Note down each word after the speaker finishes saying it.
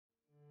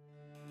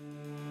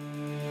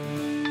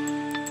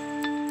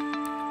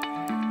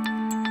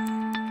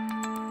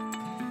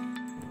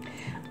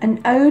An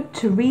Ode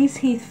to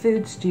Reaseheath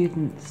Food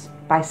Students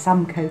by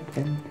Sam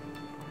Copeland.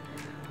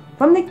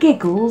 From the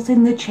giggles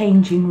in the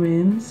changing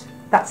rooms,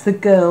 that's the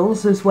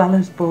girls as well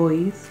as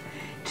boys,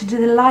 to the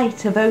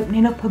delight of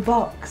opening up a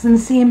box and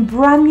seeing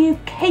brand new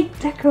cake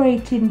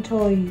decorating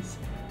toys.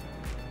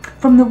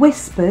 From the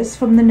whispers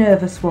from the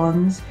nervous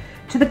ones,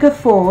 to the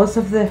guffaws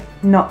of the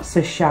not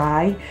so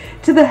shy,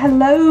 to the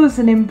hellos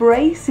and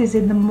embraces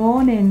in the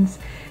mornings,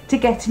 to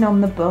getting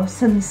on the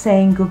bus and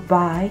saying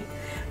goodbye.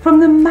 From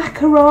the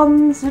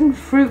macarons and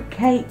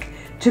fruitcake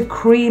to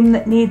cream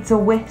that needs a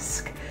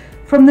whisk.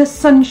 From the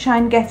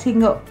sunshine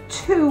getting up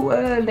too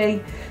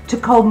early to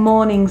cold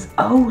mornings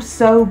oh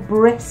so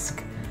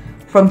brisk.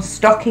 From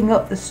stocking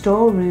up the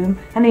storeroom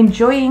and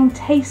enjoying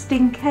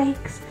tasting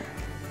cakes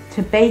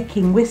to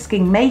baking,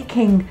 whisking,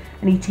 making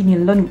and eating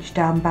your lunch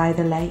down by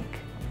the lake.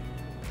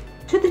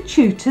 To the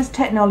tutors,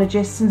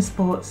 technologists and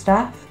sports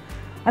staff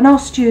and our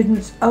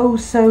students oh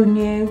so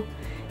new.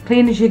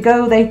 Clean as you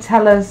go, they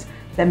tell us,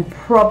 then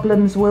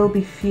problems will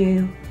be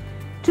few.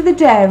 To the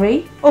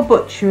dairy or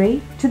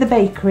butchery, to the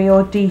bakery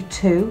or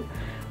D2,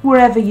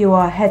 wherever you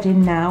are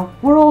heading now,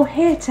 we're all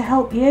here to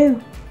help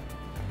you.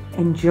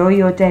 Enjoy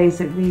your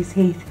days at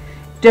Reaseheath.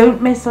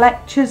 Don't miss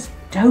lectures,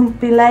 don't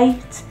be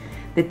late.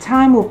 The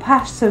time will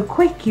pass so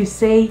quick, you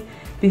see,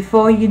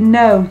 before you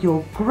know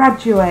you'll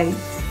graduate.